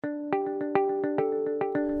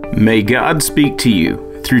May God speak to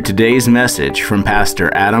you through today's message from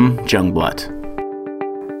Pastor Adam Jungblut.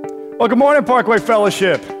 Well, good morning, Parkway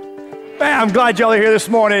Fellowship. Man, I'm glad y'all are here this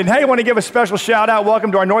morning. Hey, I want to give a special shout out.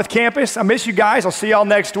 Welcome to our North Campus. I miss you guys. I'll see y'all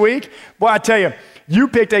next week. Boy, I tell you, you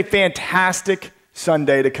picked a fantastic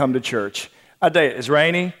Sunday to come to church. I tell you, it's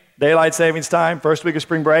rainy, daylight savings time, first week of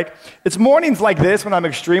spring break. It's mornings like this when I'm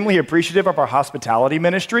extremely appreciative of our hospitality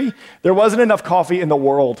ministry. There wasn't enough coffee in the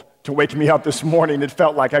world to wake me up this morning. It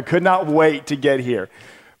felt like I could not wait to get here.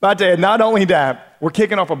 But I tell you, not only that, we're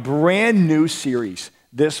kicking off a brand new series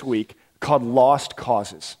this week called Lost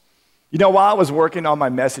Causes. You know, while I was working on my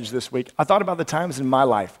message this week, I thought about the times in my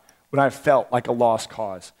life when I felt like a lost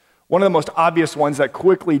cause. One of the most obvious ones that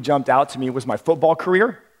quickly jumped out to me was my football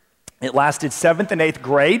career. It lasted 7th and 8th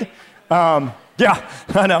grade. Yeah,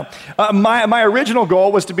 I know. My original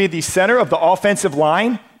goal was to be the center of the offensive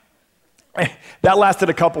line. That lasted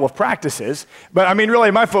a couple of practices. But I mean,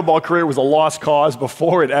 really, my football career was a lost cause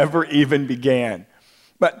before it ever even began.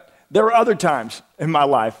 But there were other times in my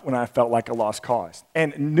life when I felt like a lost cause.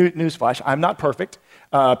 And newsflash, I'm not perfect.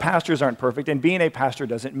 Pastors aren't perfect. And being a pastor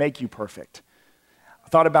doesn't make you perfect. I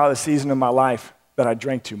thought about a season of my life that I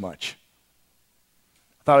drank too much.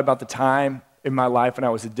 I thought about the time in my life when I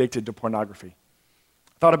was addicted to pornography.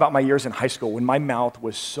 I thought about my years in high school when my mouth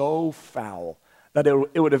was so foul that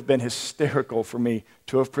it would have been hysterical for me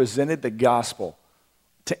to have presented the gospel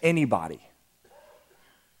to anybody.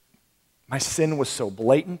 My sin was so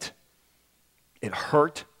blatant, it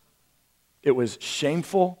hurt, it was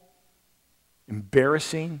shameful,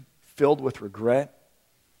 embarrassing, filled with regret.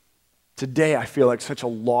 Today, I feel like such a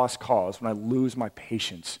lost cause when I lose my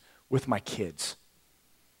patience with my kids.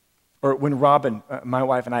 Or when Robin, my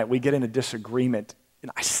wife, and we get in a disagreement,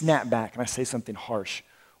 and I snap back and I say something harsh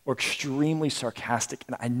or extremely sarcastic,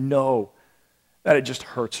 and I know that it just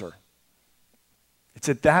hurts her. It's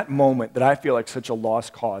at that moment that I feel like such a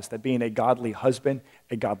lost cause, that being a godly husband,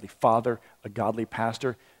 a godly father, a godly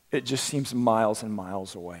pastor, it just seems miles and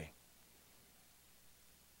miles away.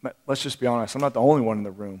 But let's just be honest, I'm not the only one in the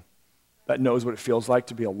room that knows what it feels like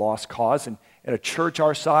to be a lost cause. And in a church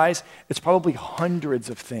our size, it's probably hundreds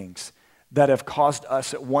of things that have caused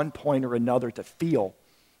us at one point or another to feel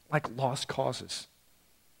like lost causes.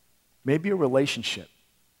 Maybe a relationship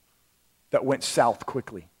that went south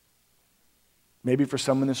quickly. Maybe for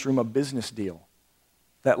someone in this room, a business deal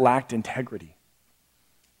that lacked integrity.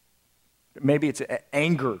 Maybe it's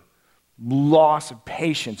anger, loss of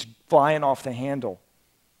patience, flying off the handle.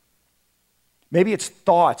 Maybe it's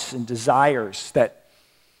thoughts and desires that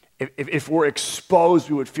if we're exposed,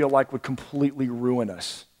 we would feel like would completely ruin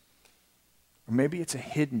us. Or maybe it's a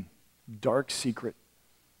hidden, dark secret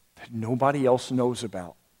that nobody else knows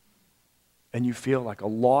about. And you feel like a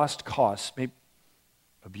lost cause, maybe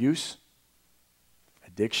abuse,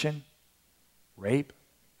 addiction, rape,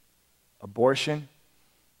 abortion.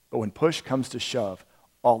 But when push comes to shove,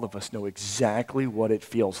 all of us know exactly what it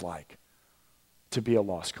feels like to be a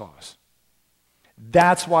lost cause.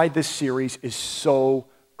 That's why this series is so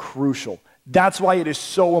crucial. That's why it is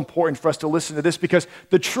so important for us to listen to this, because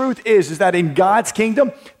the truth is that in God's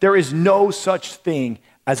kingdom, there is no such thing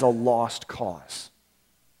as a lost cause.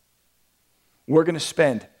 We're going to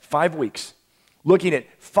spend 5 weeks looking at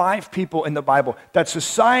 5 people in the Bible that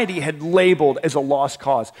society had labeled as a lost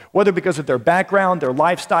cause, whether because of their background, their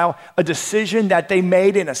lifestyle, a decision that they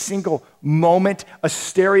made in a single moment, a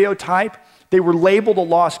stereotype. They were labeled a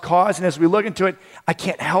lost cause, and as we look into it, I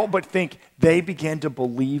can't help but think they began to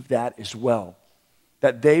believe that as well,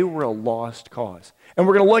 that they were a lost cause. And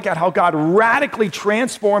we're going to look at how God radically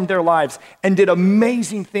transformed their lives and did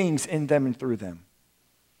amazing things in them and through them.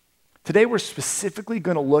 Today, we're specifically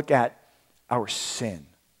going to look at our sin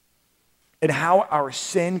and how our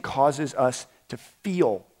sin causes us to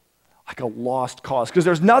feel like a lost cause. Because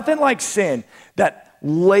there's nothing like sin that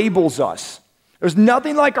labels us. There's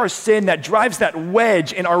nothing like our sin that drives that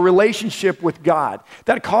wedge in our relationship with God,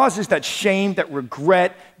 that causes that shame, that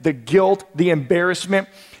regret, the guilt, the embarrassment,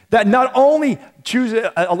 that not only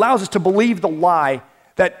allows us to believe the lie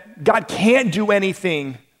that God can't do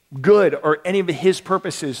anything good or any of his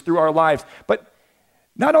purposes through our lives, but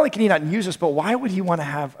not only can he not use us, but why would he want to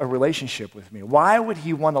have a relationship with me? Why would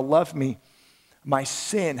he want to love me? My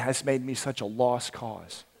sin has made me such a lost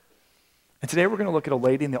cause. And today we're going to look at a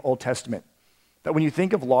lady in the Old Testament that when you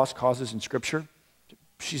think of lost causes in Scripture,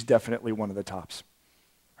 she's definitely one of the tops.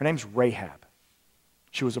 Her name's Rahab.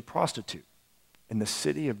 She was a prostitute in the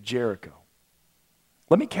city of Jericho.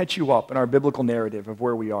 Let me catch you up in our biblical narrative of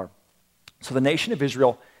where we are. So the nation of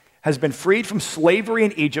Israel has been freed from slavery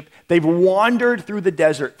in Egypt. They've wandered through the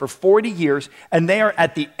desert for 40 years, and they are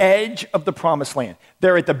at the edge of the promised land.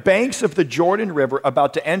 They're at the banks of the Jordan River,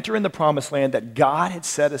 about to enter in the promised land that God had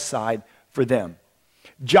set aside for them.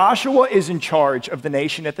 Joshua is in charge of the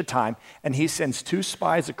nation at the time, and he sends 2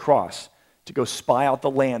 spies across to go spy out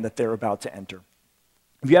the land that they're about to enter.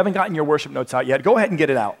 If you haven't gotten your worship notes out yet, go ahead and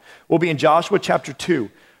get it out. We'll be in Joshua chapter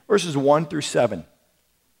 2, verses 1 through 7.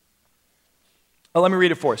 Let me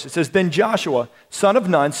read it for us. It says, "Then Joshua, son of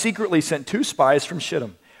Nun, secretly sent 2 spies from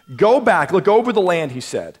Shittim. 'Go back, look over the land,' he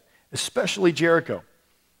said, 'especially Jericho.'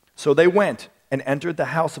 So they went and entered the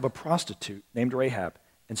house of a prostitute named Rahab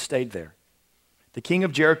and stayed there. The king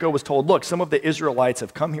of Jericho was told, 'Look, some of the Israelites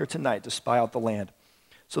have come here tonight to spy out the land.'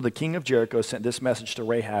 So the king of Jericho sent this message to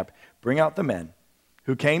Rahab, 'Bring out the men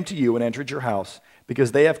who came to you and entered your house,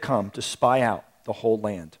 because they have come to spy out the whole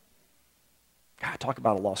land.'" God, talk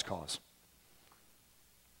about a lost cause.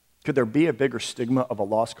 Could there be a bigger stigma of a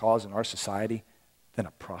lost cause in our society than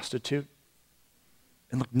a prostitute?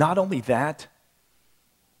 And look, not only that,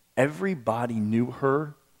 everybody knew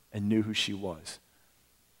her and knew who she was.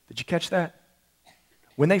 Did you catch that?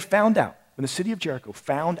 When they found out, when the city of Jericho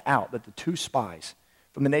found out that the 2 spies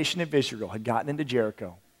from the nation of Israel had gotten into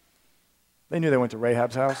Jericho, they knew they went to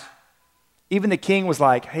Rahab's house. Even the king was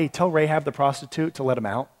like, "Hey, tell Rahab the prostitute to let him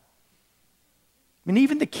out." I mean,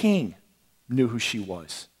 even the king knew who she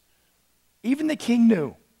was. Even the king knew.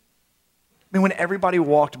 I mean, when everybody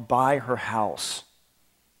walked by her house,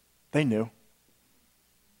 they knew.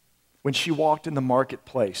 When she walked in the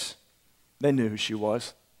marketplace, they knew who she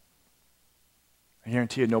was. I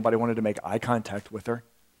guarantee you nobody wanted to make eye contact with her.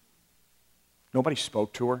 Nobody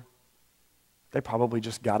spoke to her. They probably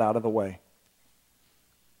just got out of the way.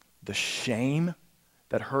 The shame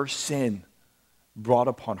that her sin brought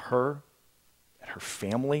upon her and her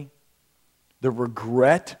family, the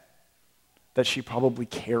regret that she probably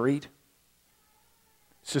carried.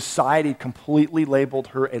 Society completely labeled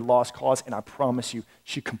her a lost cause, and I promise you,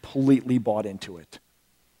 she completely bought into it.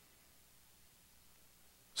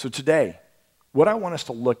 So today, what I want us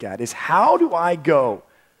to look at is, how do I go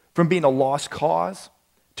from being a lost cause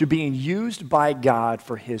to being used by God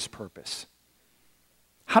for his purpose?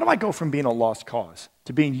 How do I go from being a lost cause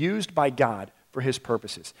to being used by God for his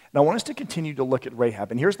purposes? And I want us to continue to look at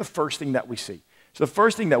Rahab, and here's the first thing that we see. So the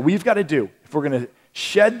first thing that we've got to do, if we're going to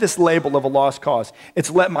shed this label of a lost cause, it's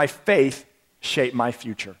let my faith shape my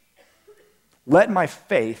future. Let my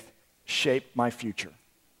faith shape my future.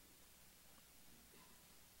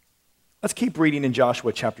 Let's keep reading in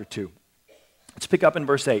Joshua chapter 2. Let's pick up in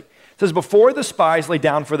verse 8. It says, "Before the spies lay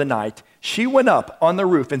down for the night, she went up on the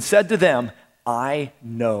roof and said to them, 'I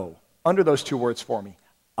know.'" Under those 2 words for me.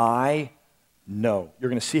 I know. You're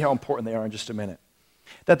going to see how important they are in just a minute.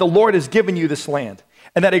 "That the Lord has given you this land,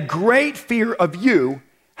 and that a great fear of you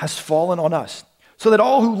has fallen on us, so that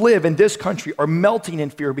all who live in this country are melting in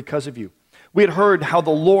fear because of you. We had heard how the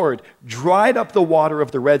Lord dried up the water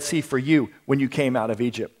of the Red Sea for you when you came out of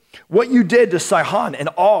Egypt. What you did to Sihon and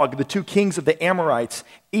Og, the 2 kings of the Amorites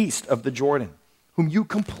east of the Jordan, whom you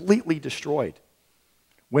completely destroyed.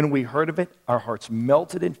 When we heard of it, our hearts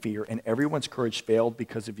melted in fear, and everyone's courage failed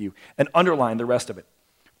because of you." And underline the rest of it.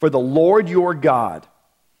 "For the Lord your God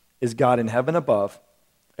is God in heaven above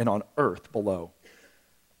and on earth below."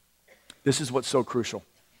 This is what's so crucial.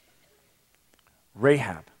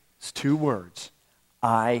 Rahab's 2 words,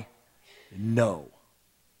 I know.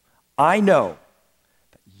 I know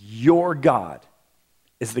that your God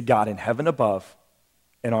is the God in heaven above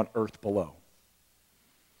and on earth below.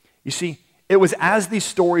 You see, it was as these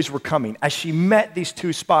stories were coming, as she met these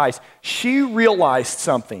 2 spies, she realized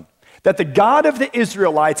something. That the God of the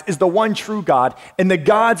Israelites is the one true God, and the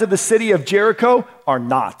gods of the city of Jericho are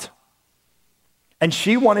not. And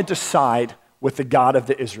she wanted to side with the God of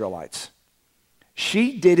the Israelites.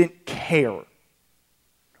 She didn't care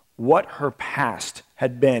what her past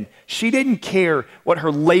had been. She didn't care what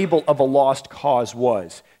her label of a lost cause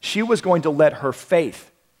was. She was going to let her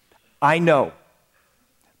faith, I know,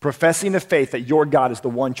 professing a faith that your God is the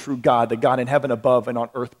one true God, the God in heaven above and on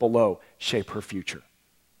earth below, shape her future.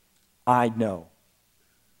 I know.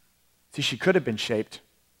 See, she could have been shaped,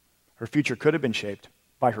 her future could have been shaped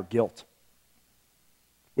by her guilt,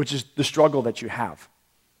 which is the struggle that you have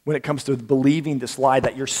when it comes to believing this lie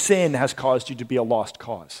that your sin has caused you to be a lost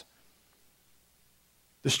cause.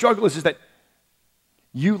 The struggle is that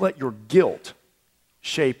you let your guilt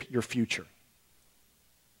shape your future.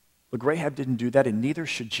 Look, Rahab didn't do that, and neither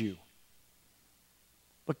should you.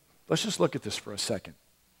 Look, let's just look at this for a second.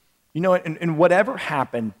 You know, and whatever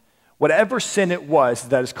happened, whatever sin it was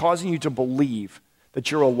that is causing you to believe that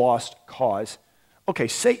you're a lost cause, Okay,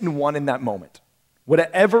 Satan won in that moment,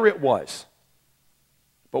 whatever it was.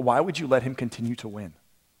 But why would you let him continue to win?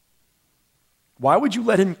 Why would you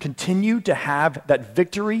let him continue to have that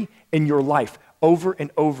victory in your life over and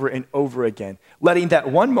over and over again, letting that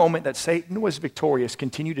one moment that Satan was victorious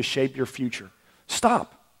continue to shape your future?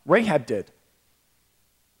 Stop. Rahab did.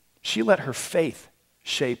 She let her faith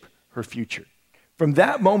shape her future. From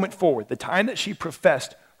that moment forward, the time that she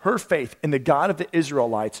professed her faith in the God of the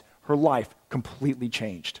Israelites, her life completely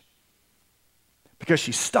changed. Because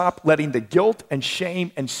she stopped letting the guilt and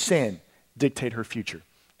shame and sin dictate her future.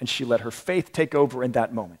 And she let her faith take over in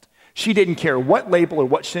that moment. She didn't care what label or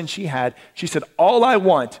what sin she had. She said, all I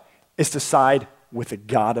want is to side with the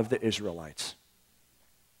God of the Israelites.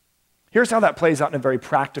 Here's how that plays out in a very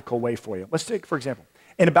practical way for you. Let's take, for example,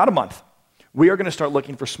 in about a month, we are going to start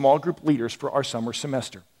looking for small group leaders for our summer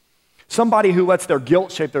semester. Somebody who lets their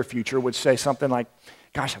guilt shape their future would say something like,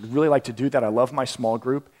 gosh, I'd really like to do that. I love my small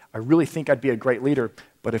group. I really think I'd be a great leader.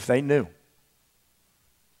 But if they knew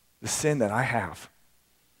the sin that I have,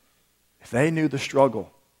 if they knew the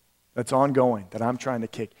struggle that's ongoing, that I'm trying to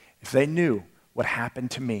kick, if they knew what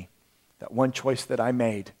happened to me, that one choice that I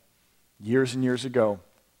made years and years ago,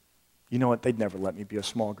 you know what? They'd never let me be a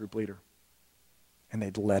small group leader. And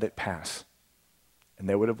they'd let it pass. And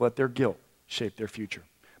they would have let their guilt shape their future.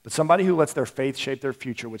 But somebody who lets their faith shape their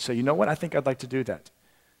future would say, you know what? I think I'd like to do that.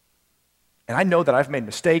 And I know that I've made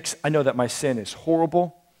mistakes. I know that my sin is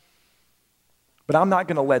horrible. But I'm not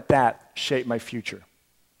going to let that shape my future.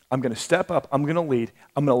 I'm going to step up. I'm going to lead.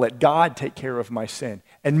 I'm going to let God take care of my sin.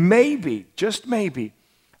 And maybe, just maybe,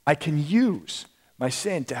 I can use my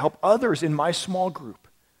sin to help others in my small group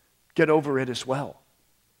get over it as well.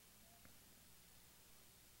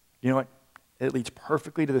 You know what? It leads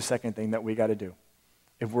perfectly to the second thing that we got to do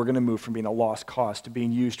if we're going to move from being a lost cause to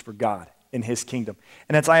being used for God in his kingdom.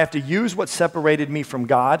 And it's I have to use what separated me from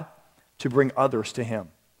God to bring others to him.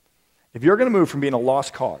 If you're going to move from being a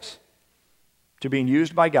lost cause to being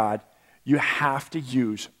used by God, you have to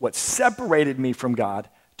use what separated me from God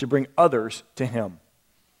to bring others to him.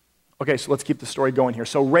 Okay, so let's keep the story going here.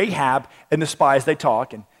 So Rahab and the spies, they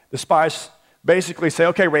talk, and the spies basically say,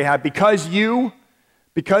 okay, Rahab, because you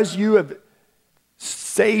have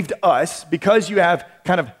saved us, because you have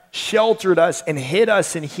kind of sheltered us and hid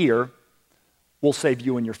us in here, we'll save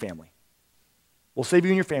you and your family. We'll save you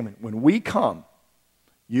and your family. When we come,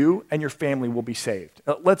 you and your family will be saved.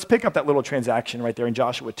 Let's pick up that little transaction right there in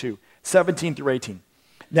Joshua 2, 17 through 18.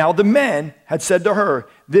 Now the men had said to her,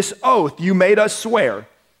 this oath you made us swear,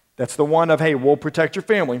 that's the one of, hey, we'll protect your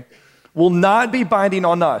family, will not be binding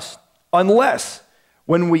on us unless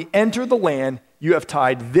when we enter the land, you have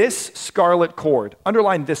tied this scarlet cord.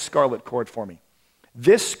 Underline this scarlet cord for me.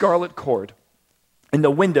 This scarlet cord in the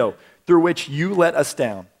window through which you let us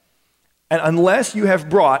down. And unless you have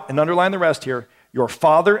brought, and underline the rest here, your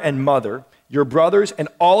father and mother, your brothers, and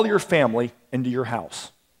all your family into your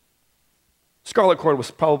house. Scarlet cord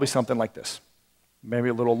was probably something like this, maybe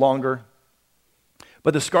a little longer.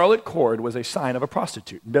 But the scarlet cord was a sign of a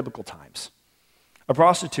prostitute in biblical times. A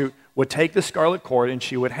prostitute would take the scarlet cord and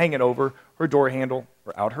she would hang it over her door handle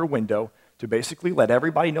or out her window to basically let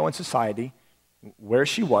everybody know in society where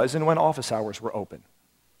she was and when office hours were open.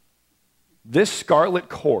 This scarlet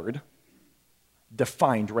cord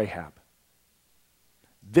defined Rahab.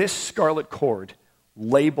 This scarlet cord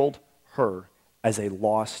labeled her as a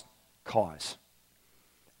lost cause.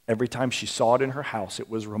 Every time she saw it in her house, it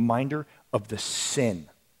was a reminder of the sin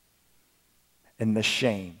and the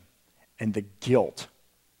shame and the guilt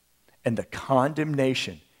and the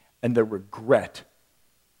condemnation and the regret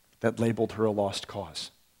that labeled her a lost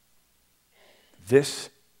cause. This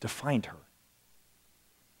defined her.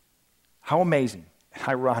 How amazing and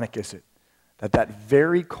ironic is it that that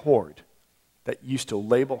very cord that used to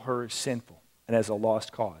label her as sinful and as a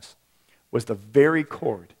lost cause was the very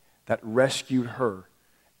cord that rescued her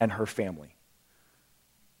and her family.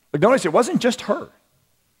 But notice it wasn't just her.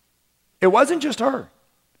 It wasn't just her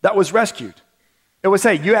that was rescued. It was,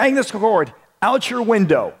 hey, you hang this cord out your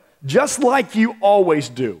window just like you always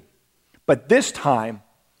do. But this time,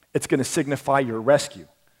 it's going to signify your rescue.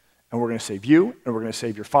 And we're going to save you, and we're going to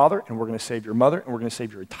save your father, and we're going to save your mother, and we're going to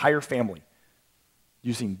save your entire family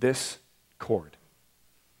using this cord.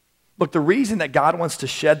 Look, the reason that God wants to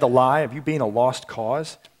shed the lie of you being a lost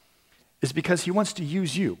cause is because he wants to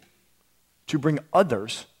use you to bring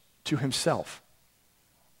others to himself.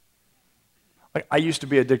 Like, I used to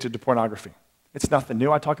be addicted to pornography. It's nothing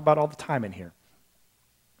new. I talk about it all the time in here.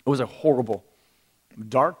 It was a horrible,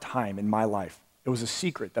 dark time in my life. It was a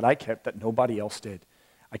secret that I kept that nobody else did.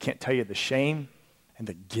 I can't tell you the shame and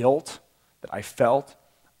the guilt that I felt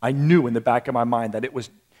I knew in the back of my mind that it was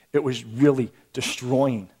really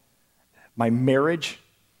destroying my marriage.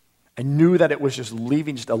 I knew that it was just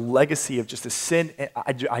leaving just a legacy of just a sin. And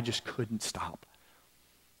I just couldn't stop.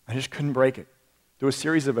 I just couldn't break it. There was a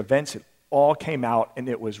series of events. It all came out, and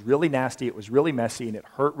it was really nasty. It was really messy, and it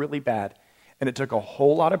hurt really bad. And it took a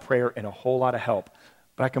whole lot of prayer and a whole lot of help.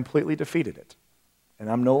 But I completely defeated it. And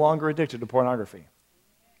I'm no longer addicted to pornography.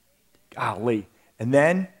 Golly. And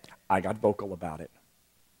then I got vocal about it.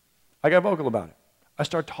 I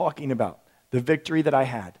started talking about the victory that I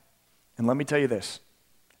had. And let me tell you this.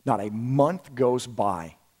 Not a month goes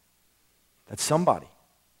by that somebody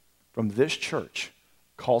from this church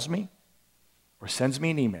calls me or sends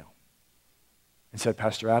me an email and said,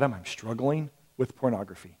 Pastor Adam, I'm struggling with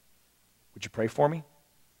pornography. Would you pray for me?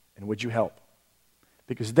 And would you help?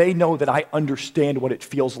 Because they know that I understand what it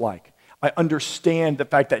feels like. I understand the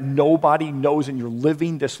fact that nobody knows and you're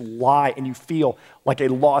living this lie and you feel like a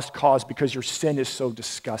lost cause because your sin is so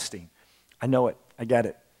disgusting. I know it. I get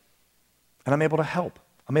it. And I'm able to help.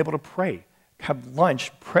 I'm able to pray. Have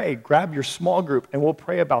lunch, pray, grab your small group, and we'll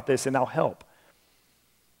pray about this and I'll help.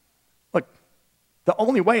 Look, the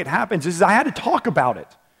only way it happens is I had to talk about it.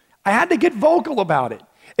 I had to get vocal about it.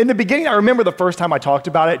 In the beginning, I remember the first time I talked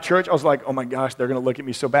about it at church, I was like, oh my gosh, they're going to look at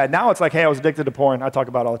me so bad. Now it's like, hey, I was addicted to porn. I talk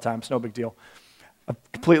about it all the time. It's no big deal. I've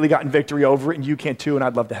completely gotten victory over it, and you can too, and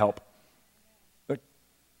I'd love to help. Look,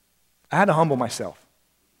 I had to humble myself.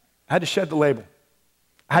 I had to shed the label.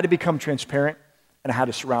 I had to become transparent, and I had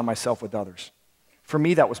to surround myself with others. For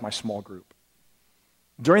me, that was my small group.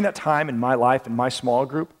 During that time in my life, in my small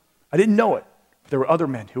group, I didn't know it, but there were other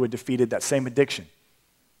men who had defeated that same addiction.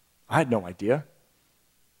 I had no idea.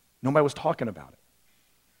 Nobody was talking about it.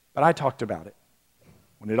 But I talked about it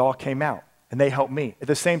when it all came out, and they helped me. At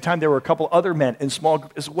the same time, there were a couple other men in small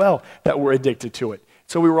group as well that were addicted to it.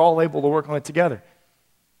 So we were all able to work on it together.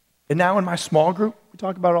 And now in my small group, we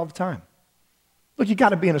talk about it all the time. Look, you got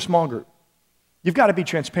to be in a small group. You've got to be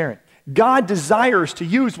transparent. God desires to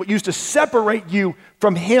use what used to separate you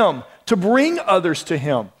from Him to bring others to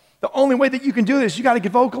Him. The only way that you can do this, you got to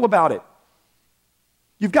get vocal about it.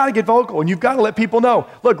 You've got to get vocal, and you've got to let people know.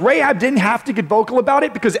 Look, Rahab didn't have to get vocal about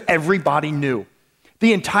it because everybody knew.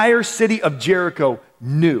 The entire city of Jericho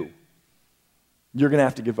knew. You're going to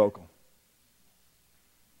have to get vocal.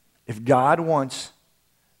 If God wants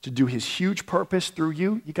to do His huge purpose through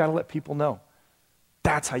you, you got to let people know.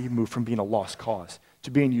 That's how you move from being a lost cause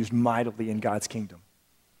to being used mightily in God's kingdom.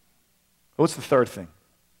 What's the third thing?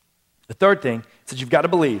 The third thing is that you've got to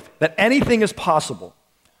believe that anything is possible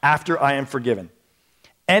after I am forgiven.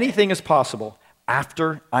 Anything is possible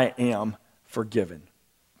after I am forgiven.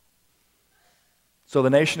 So the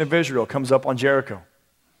nation of Israel comes up on Jericho.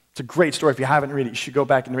 It's a great story. If you haven't read it, you should go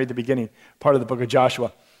back and read the beginning part of the book of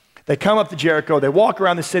Joshua. They come up to Jericho. They walk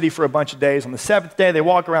around the city for a bunch of days. On the seventh day, they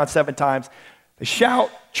walk around 7 times. They shout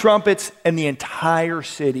trumpets, and the entire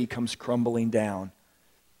city comes crumbling down.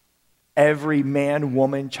 Every man,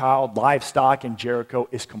 woman, child, livestock in Jericho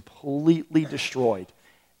is completely destroyed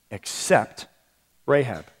except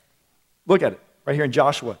Rahab. Look at it right here in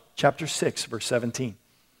Joshua chapter 6, verse 17.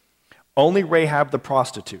 Only Rahab the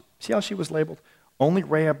prostitute. See how she was labeled? Only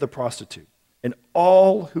Rahab the prostitute and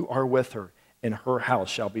all who are with her in her house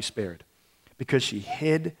shall be spared, because she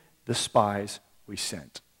hid the spies we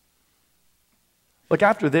sent. Look,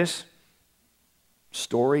 after this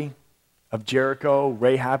story of Jericho,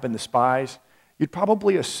 Rahab, and the spies, you'd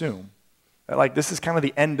probably assume that this is kind of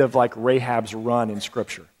the end of Rahab's run in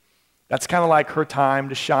Scripture. That's kind of like her time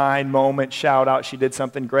to shine, moment, shout out, she did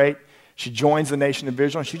something great. She joins the nation of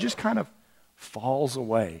Israel, and she just kind of falls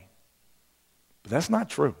away. But that's not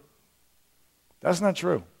true. That's not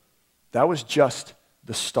true. That was just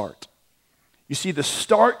the start. You see, the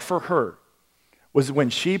start for her was when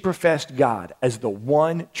she professed God as the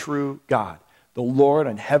one true God, the Lord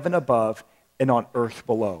on heaven above and on earth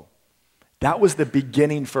below. That was the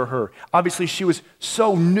beginning for her. Obviously, she was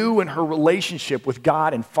so new in her relationship with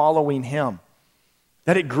God and following Him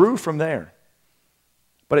that it grew from there.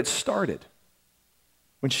 But it started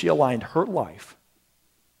when she aligned her life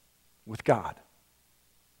with God.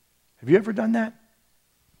 Have you ever done that?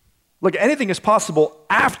 Look, anything is possible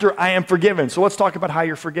after I am forgiven. So let's talk about how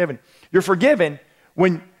you're forgiven. You're forgiven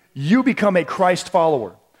when you become a Christ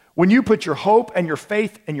follower. When you put your hope and your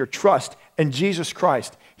faith and your trust in Jesus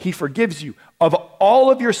Christ, He forgives you of all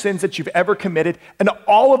of your sins that you've ever committed and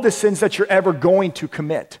all of the sins that you're ever going to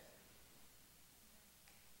commit.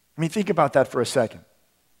 I mean, think about that for a second.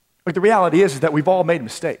 Look, the reality is that we've all made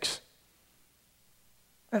mistakes.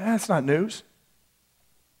 That's not news.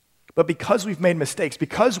 But because we've made mistakes,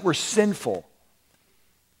 because we're sinful,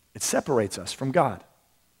 it separates us from God.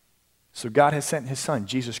 So God has sent his son,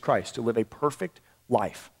 Jesus Christ, to live a perfect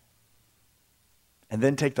life and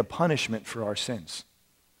then take the punishment for our sins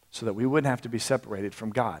so that we wouldn't have to be separated from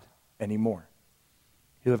God anymore.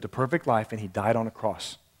 He lived a perfect life and he died on a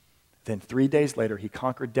cross. Then 3 days later, he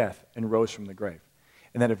conquered death and rose from the grave.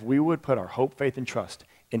 And that if we would put our hope, faith, and trust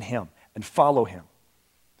in him and follow him,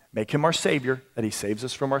 make him our Savior, that he saves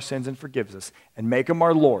us from our sins and forgives us, and make him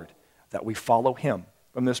our Lord, that we follow him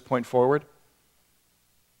from this point forward,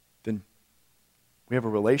 then we have a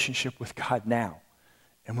relationship with God now.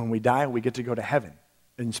 And when we die, we get to go to heaven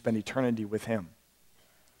and spend eternity with him.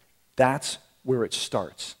 That's where it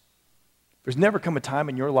starts. There's never come a time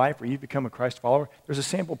in your life where you've become a Christ follower. There's a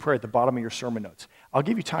sample prayer at the bottom of your sermon notes. I'll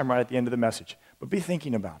give you time right at the end of the message, but be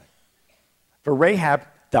thinking about it. For Rahab,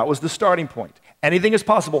 that was the starting point. Anything is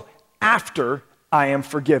possible after I am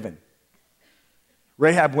forgiven.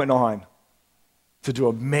 Rahab went on to do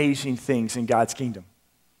amazing things in God's kingdom.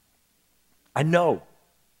 I know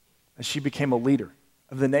that she became a leader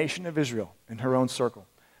of the nation of Israel in her own circle.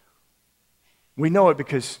 We know it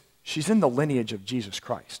because she's in the lineage of Jesus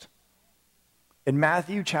Christ. In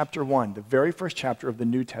Matthew chapter 1, the very first chapter of the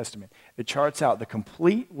New Testament, it charts out the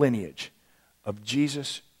complete lineage of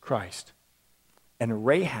Jesus Christ. And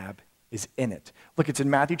Rahab is in it. Look, it's in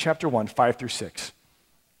Matthew chapter 1, 5 through 6.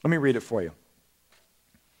 Let me read it for you.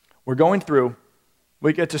 We're going through,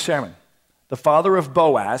 we get to Sharon, the father of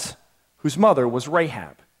Boaz, whose mother was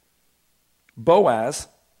Rahab. Boaz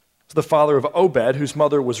was the father of Obed, whose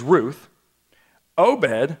mother was Ruth.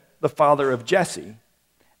 Obed, the father of Jesse.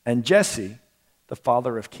 And Jesse, the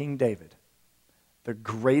father of King David, the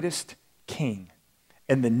greatest king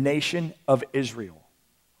in the nation of Israel,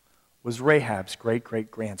 was Rahab's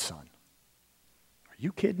great-great-grandson. Are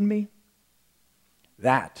you kidding me?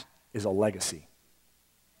 That is a legacy.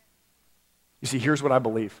 You see, here's what I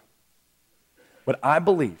believe. What I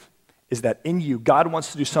believe is that in you, God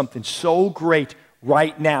wants to do something so great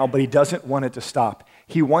right now, but he doesn't want it to stop.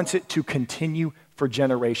 He wants it to continue for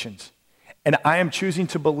generations. And I am choosing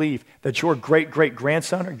to believe that your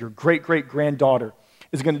great-great-grandson or your great-great-granddaughter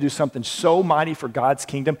is going to do something so mighty for God's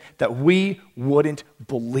kingdom that we wouldn't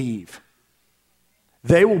believe.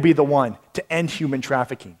 They will be the one to end human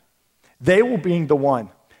trafficking. They will be the one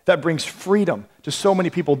that brings freedom to so many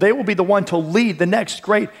people. They will be the one to lead the next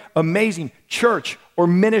great, amazing church or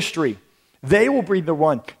ministry. They will be the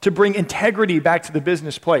one to bring integrity back to the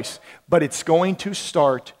business place. But it's going to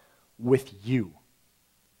start with you.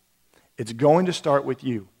 It's going to start with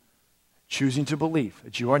you choosing to believe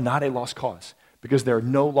that you are not a lost cause, because there are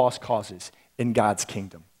no lost causes in God's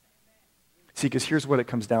kingdom. See, because here's what it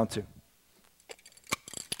comes down to.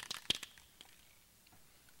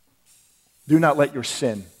 Do not let your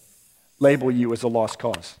sin label you as a lost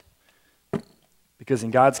cause. Because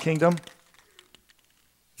in God's kingdom,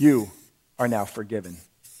 you are now forgiven.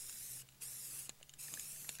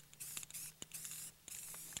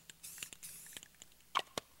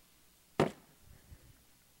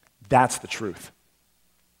 That's the truth.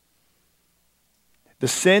 The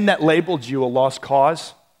sin that labeled you a lost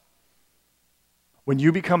cause, when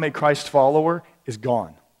you become a Christ follower, is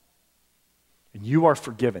gone. And you are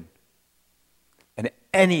forgiven. And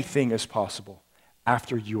anything is possible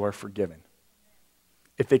after you are forgiven.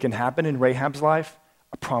 If it can happen in Rahab's life,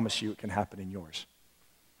 I promise you it can happen in yours.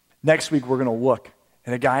 Next week, we're going to look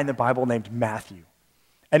at a guy in the Bible named Matthew.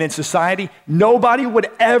 And in society, nobody would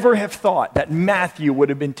ever have thought that Matthew would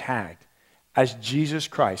have been tagged as Jesus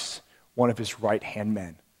Christ, one of his right-hand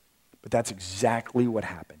men. But that's exactly what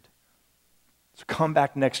happened. So come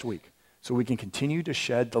back next week so we can continue to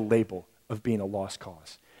shed the label of being a lost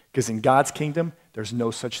cause. Because in God's kingdom, there's no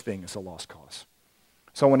such thing as a lost cause.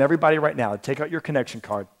 So I want everybody right now to take out your connection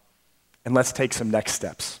card and let's take some next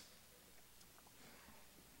steps.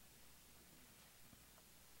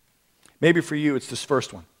 Maybe for you, it's this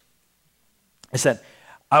first one. I said,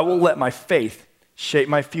 I will let my faith shape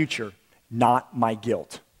my future, not my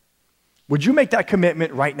guilt. Would you make that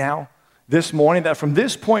commitment right now, this morning, that from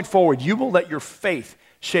this point forward, you will let your faith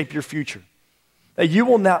shape your future? That you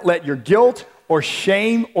will not let your guilt or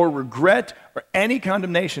shame or regret or any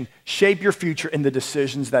condemnation shape your future in the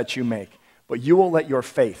decisions that you make. But you will let your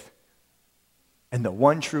faith and the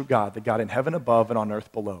one true God, the God in heaven above and on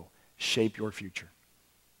earth below, shape your future.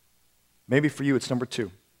 Maybe for you, it's number 2.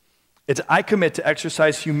 It's I commit to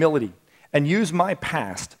exercise humility and use my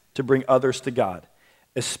past to bring others to God,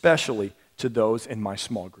 especially to those in my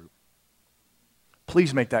small group.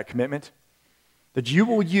 Please make that commitment that you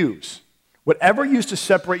will use whatever used to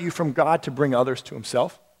separate you from God to bring others to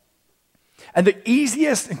himself. And the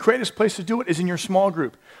easiest and greatest place to do it is in your small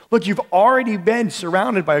group. Look, you've already been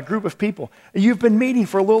surrounded by a group of people. You've been meeting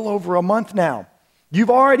for a little over a month now. You've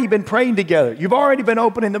already been praying together. You've already been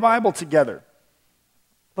opening the Bible together.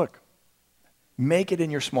 Look, make it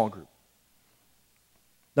in your small group.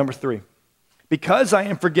 Number 3, because I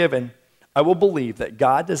am forgiven, I will believe that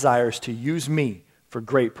God desires to use me for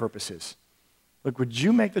great purposes. Look, would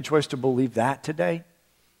you make the choice to believe that today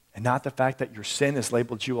and not the fact that your sin has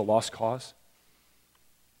labeled you a lost cause?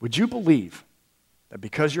 Would you believe that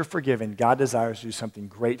because you're forgiven, God desires to do something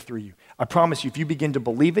great through you? I promise you, if you begin to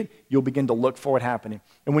believe it, you'll begin to look for it happening.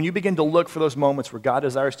 And when you begin to look for those moments where God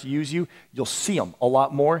desires to use you, you'll see them a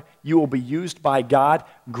lot more. You will be used by God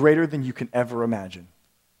greater than you can ever imagine.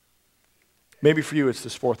 Maybe for you, it's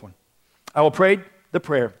this 4th one. I will pray the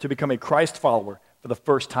prayer to become a Christ follower for the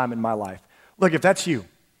first time in my life. Look, if that's you,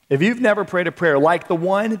 if you've never prayed a prayer like the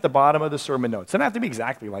one at the bottom of the sermon notes, it doesn't have to be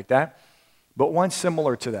exactly like that, but one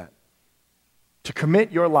similar to that, to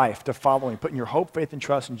commit your life to following, putting your hope, faith, and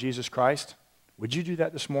trust in Jesus Christ, would you do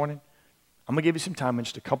that this morning? I'm going to give you some time in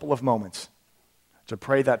just a couple of moments to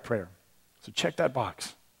pray that prayer. So check that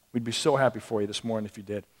box. We'd be so happy for you this morning if you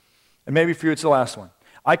did. And maybe for you, it's the last one.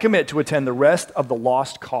 I commit to attend the rest of the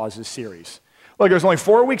Lost Causes series. Look, there's only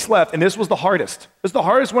 4 weeks left, and this was the hardest. This is the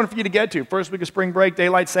hardest one for you to get to. First week of spring break,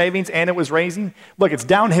 daylight savings, and it was raining. Look, it's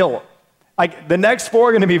downhill. The next 4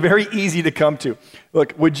 are going to be very easy to come to.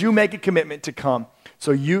 Look, would you make a commitment to come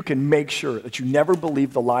so you can make sure that you never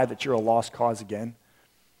believe the lie that you're a lost cause again?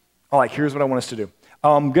 All right, here's what I want us to do.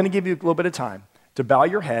 I'm going to give you a little bit of time to bow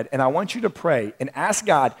your head, and I want you to pray and ask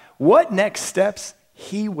God what next steps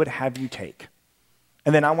He would have you take.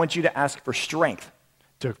 And then I want you to ask for strength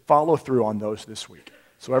to follow through on those this week.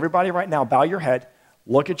 So everybody right now, bow your head,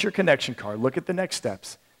 look at your connection card, look at the next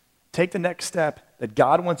steps. Take the next step that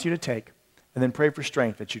God wants you to take, and then pray for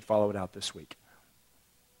strength that you'd follow it out this week.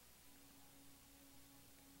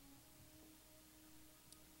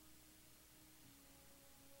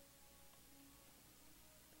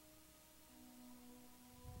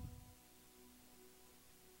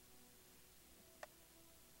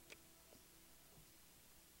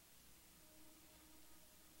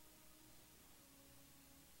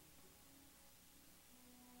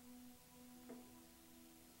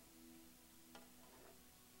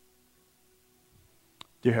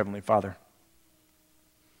 Dear Heavenly Father,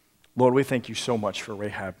 Lord, we thank you so much for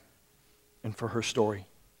Rahab and for her story.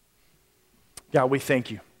 God, we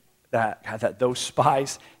thank you that those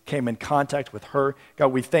spies came in contact with her. God,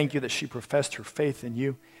 we thank you that she professed her faith in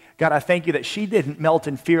you. God, I thank you that she didn't melt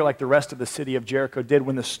in fear like the rest of the city of Jericho did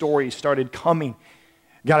when the stories started coming,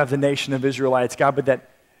 God, of the nation of Israelites, God, but that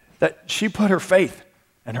she put her faith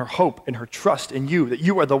and her hope and her trust in you, that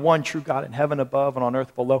you are the one true God in heaven above and on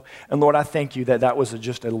earth below. And Lord, I thank you that was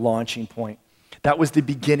just a launching point. That was the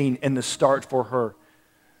beginning and the start for her.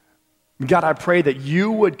 God, I pray that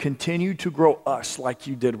you would continue to grow us like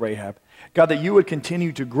you did Rahab. God, that you would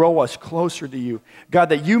continue to grow us closer to you. God,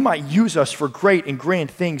 that you might use us for great and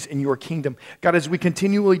grand things in your kingdom. God, as we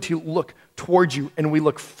continually to look towards you and we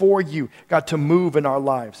look for you, God, to move in our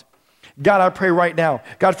lives. God, I pray right now,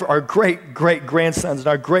 God, for our great-great-grandsons and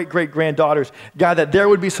our great-great-granddaughters, God, that there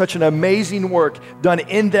would be such an amazing work done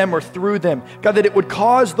in them or through them. God, that it would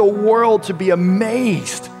cause the world to be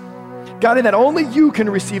amazed. God, and that only you can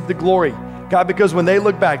receive the glory. God, because when they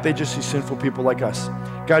look back, they just see sinful people like us.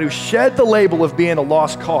 God, who shed the label of being a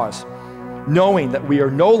lost cause, knowing that we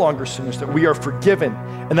are no longer sinners, that we are forgiven,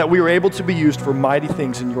 and that we are able to be used for mighty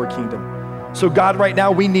things in your kingdom. So God, right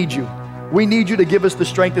now, we need you. We need you to give us the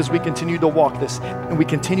strength as we continue to walk this and we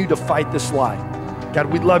continue to fight this lie. God,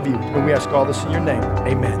 we love you and we ask all this in your name.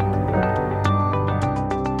 Amen.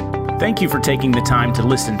 Thank you for taking the time to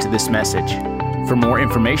listen to this message. For more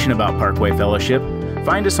information about Parkway Fellowship,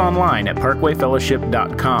 find us online at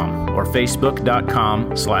parkwayfellowship.com or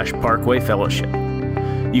facebook.com/Parkway Fellowship.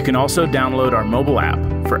 You can also download our mobile app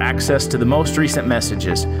for access to the most recent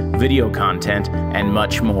messages, video content, and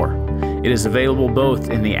much more. It is available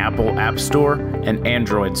both in the Apple App Store and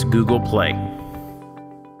Android's Google Play.